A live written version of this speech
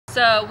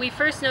So we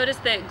first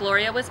noticed that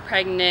Gloria was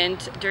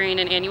pregnant during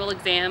an annual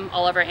exam.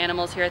 All of our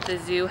animals here at the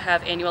zoo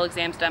have annual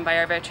exams done by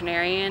our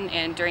veterinarian,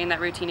 and during that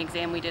routine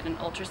exam we did an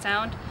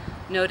ultrasound.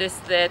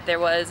 Noticed that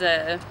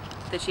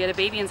she had a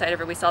baby inside of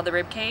her. We saw the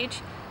rib cage,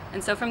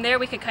 and so from there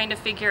we could kind of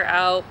figure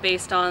out,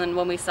 based on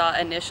when we saw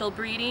initial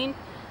breeding,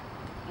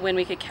 when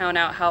we could count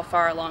out how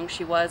far along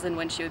she was and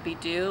when she would be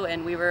due,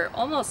 and we were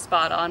almost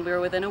spot on. We were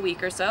within a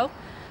week or so.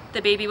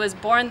 The baby was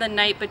born the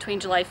night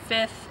between July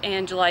 5th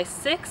and July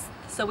 6th.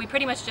 So we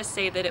pretty much just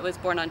say that it was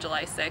born on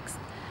July 6th.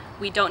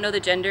 We don't know the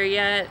gender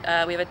yet.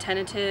 We have a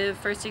tentative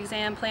first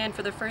exam planned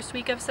for the first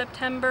week of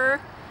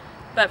September.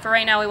 But for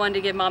right now, we wanted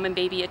to give mom and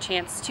baby a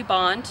chance to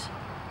bond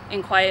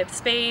in quiet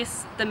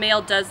space. The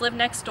male does live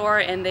next door,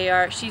 and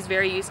she's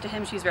very used to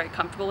him. She's very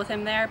comfortable with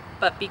him there.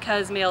 But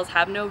because males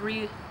have no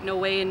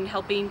way in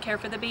helping care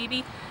for the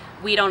baby,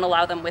 we don't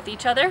allow them with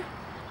each other.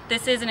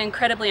 This is an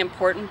incredibly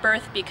important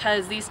birth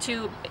because these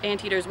two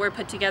anteaters were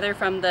put together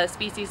from the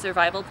species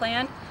survival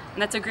plan.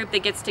 And that's a group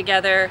that gets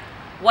together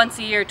once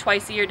a year,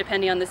 twice a year,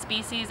 depending on the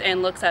species,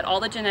 and looks at all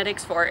the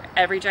genetics for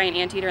every giant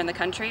anteater in the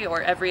country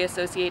or every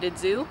associated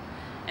zoo,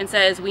 and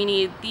says we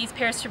need these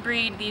pairs to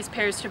breed, these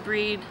pairs to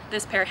breed,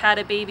 this pair had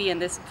a baby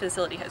and this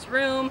facility has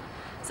room.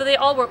 So we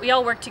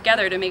all work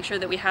together to make sure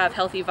that we have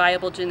healthy,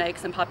 viable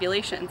genetics and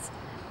populations.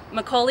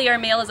 Macaulay, our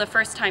male, is a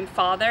first-time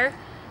father,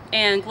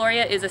 and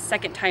Gloria is a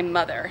second-time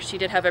mother. She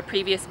did have a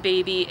previous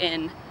baby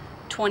in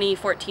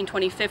 2014,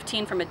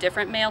 2015 from a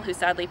different male who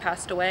sadly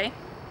passed away.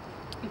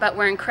 But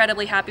we're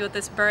incredibly happy with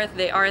this birth.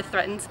 They are a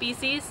threatened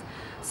species,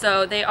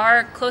 so they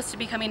are close to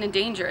becoming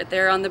endangered.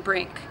 They're on the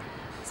brink.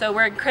 So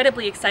we're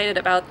incredibly excited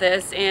about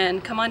this,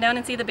 and come on down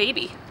and see the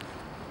baby.